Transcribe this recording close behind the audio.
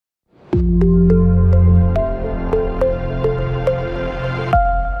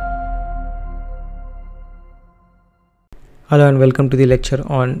Hello and welcome to the lecture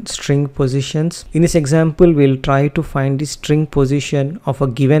on string positions. In this example, we'll try to find the string position of a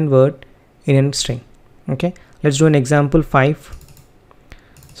given word in a string. Okay, let's do an example 5.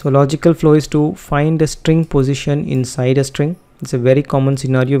 So logical flow is to find a string position inside a string. It's a very common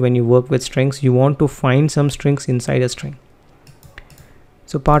scenario when you work with strings. You want to find some strings inside a string.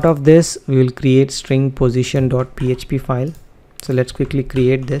 So part of this, we will create string position.php file. So let's quickly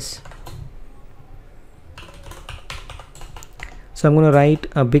create this. So I'm going to write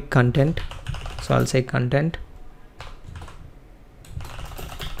a big content. So I'll say content.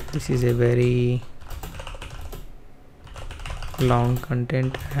 This is a very long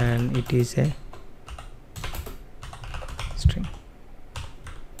content and it is a string.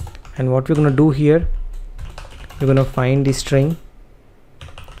 And what we're going to do here, we're going to find the string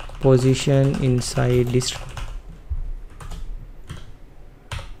position inside this string.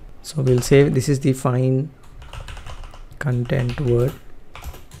 So we'll say this is the find content word,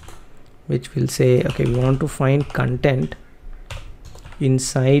 which will say, okay, we want to find content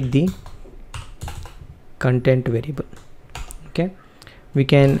inside the content variable. Okay, we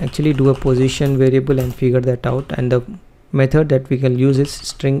can actually do a position variable and figure that out, and the method that we can use is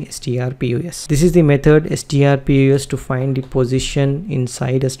string strpos. This is the method strpos to find the position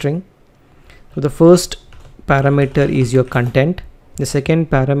inside a string. So the first parameter is your content, the second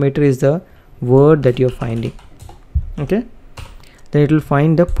parameter is the word that you're finding. Okay, then it will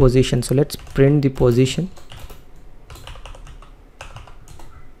find the position. So let's print the position.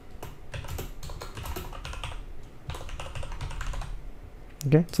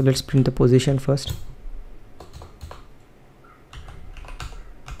 Okay, so let's print the position first.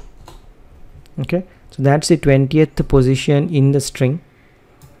 Okay, so that's the 20th position in the string,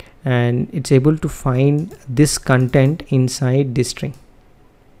 and it's able to find this content inside this string.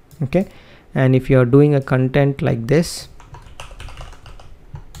 Okay, and if you are doing a content like this,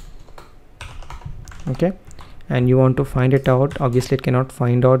 okay, and you want to find it out, obviously it cannot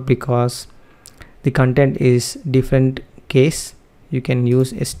find out because the content is different case. You can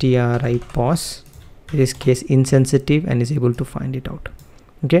use strpos. It is case insensitive and is able to find it out.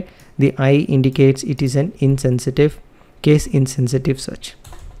 Okay, the I indicates it is an insensitive, case insensitive search.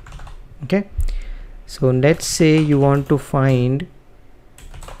 Okay, so let's say you want to find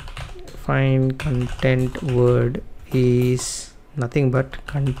content word is nothing but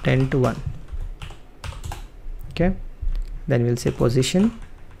content1. Okay, then we'll say position,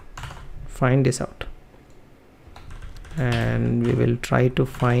 find this out, and we will try to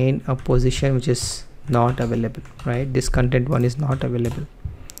find a position which is not available, right? This content1 is not available.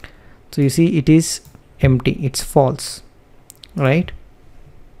 So you see it is empty, it's false, right?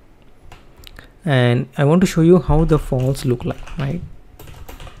 And I want to show you how the false look like, right?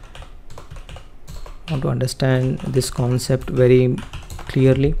 I want to understand this concept very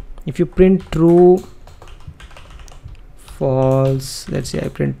clearly. If you print true, false, let's say I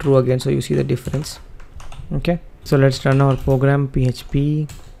print true again, so you see the difference. Okay, so let's run our program php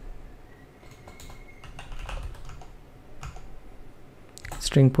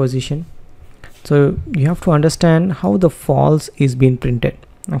string position. So you have to understand how the false is being printed.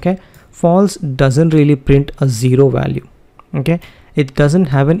 Okay, false doesn't really print a zero value. Okay, it doesn't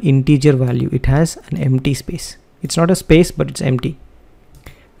have an integer value, it has an empty space. It's not a space, but it's empty,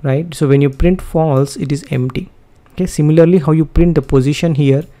 right? So when you print false, it is empty. Okay, similarly how you print the position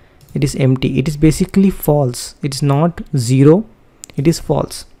here, it is empty, it is basically false. It's not zero, it is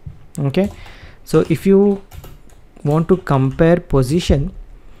false. Okay, so if you want to compare position,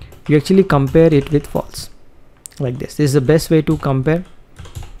 you actually compare it with false like this. This is the best way to compare,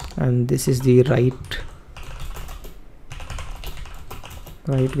 and this is the right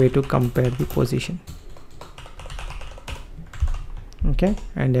way to compare the position. Okay,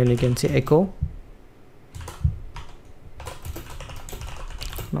 and then you can say echo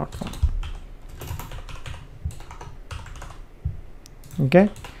not found. Okay,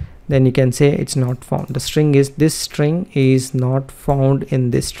 then you can say it's not found. The string is, this string is not found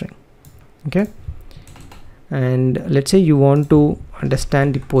in this string. Okay, and let's say you want to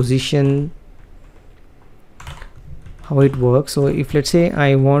understand the position, how it works. So if let's say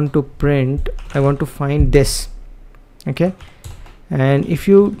I want to find this, okay, and if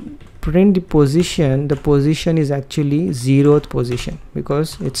you print the position is actually 0th position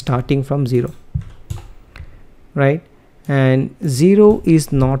because it's starting from 0, right? And 0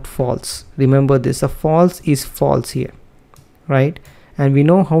 is not false. Remember this, a false is false here, right? And we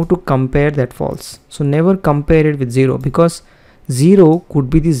know how to compare that false. So never compare it with 0, because 0 could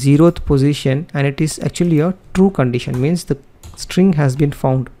be the 0th position and it is actually a true condition, means the string has been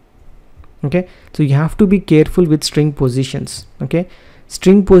found. Okay, so you have to be careful with string positions. Okay,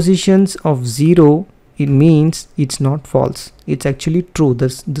 string positions of 0, it means it's not false, it's actually true. The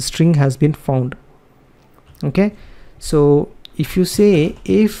string has been found. Okay, so if you say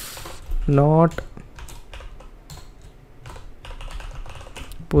if not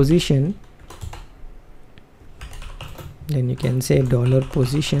position, then you can say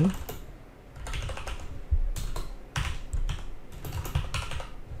 $position.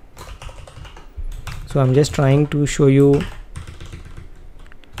 So I'm just trying to show you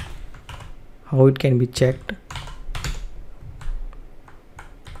how it can be checked.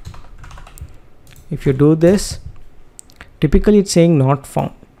 If you do this, typically it's saying not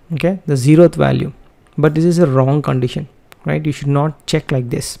found, okay, the 0th value, but this is a wrong condition, right? You should not check like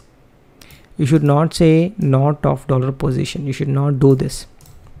this. You should not say not of $position. You should not do this.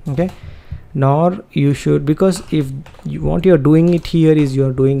 Okay, nor you should, because if you, what you're doing it here is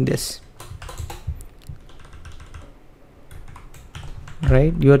you're doing this,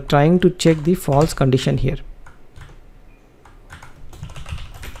 right? You are trying to check the false condition here,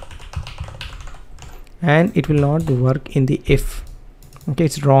 and it will not work in the if. Okay,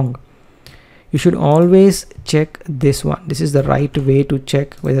 it's wrong. You should always check this one. This is the right way to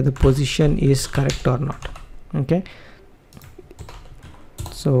check whether the position is correct or not. Okay,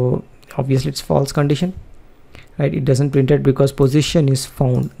 so obviously it's false condition, right? It doesn't print it because position is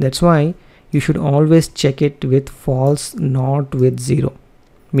found. That's why you should always check it with false, not with 0.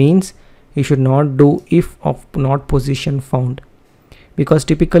 Means you should not do if of not position found, because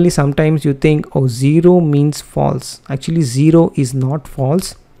typically sometimes you think, oh, 0 means false. Actually 0 is not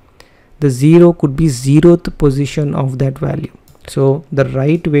false. The 0 could be 0th position of that value. So the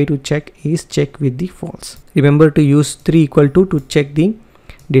right way to check is check with the false. Remember to use 3 = to check the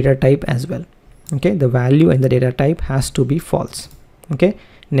data type as well. Okay, the value and the data type has to be false. Okay,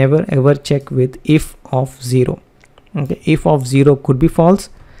 never ever check with if of 0. Okay, if of 0 could be false,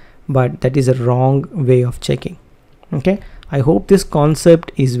 but that is a wrong way of checking. Okay, I hope this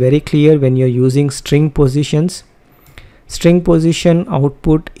concept is very clear when you're using string positions. String position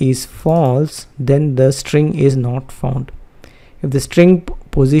output is false, then the string is not found. If the string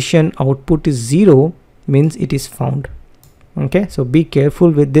position output is 0, means it is found. Okay, so be careful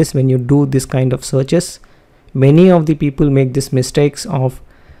with this when you do this kind of searches. Many of the people make this mistakes of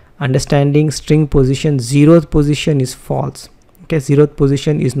understanding string position 0th position is false. Okay, 0th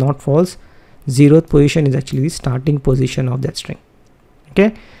position is not false. 0th position is actually the starting position of that string.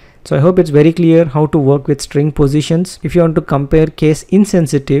 Okay, so I hope it's very clear how to work with string positions. If you want to compare case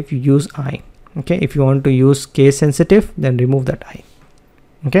insensitive, you use I. Okay, if you want to use case sensitive, then remove that I.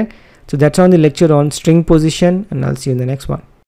 Okay, so that's on the lecture on string position, and I'll see you in the next one.